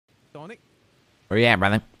Tony? Where you at,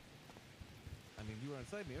 brother? I mean, you were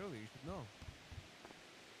inside me earlier. You should know.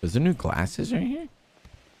 Is there new glasses right here?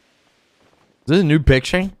 Is this a new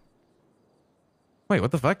picture? Wait,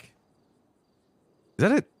 what the fuck? Is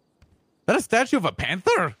that it? Is that a statue of a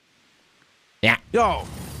panther? Yeah. Yo,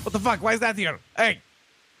 what the fuck? Why is that here? Hey.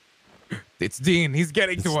 It's Dean. He's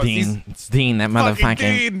getting to us. It's Dean, that motherfucker.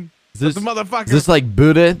 Dean. Is this, the motherfucker. Is this like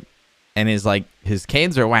Buddha and his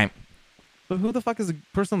kids or what? But who the fuck is the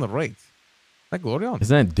person on the right? Is that Glorion?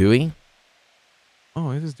 Isn't that Dewey?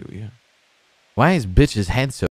 Oh, it is Dewey, yeah. Why is bitch's head so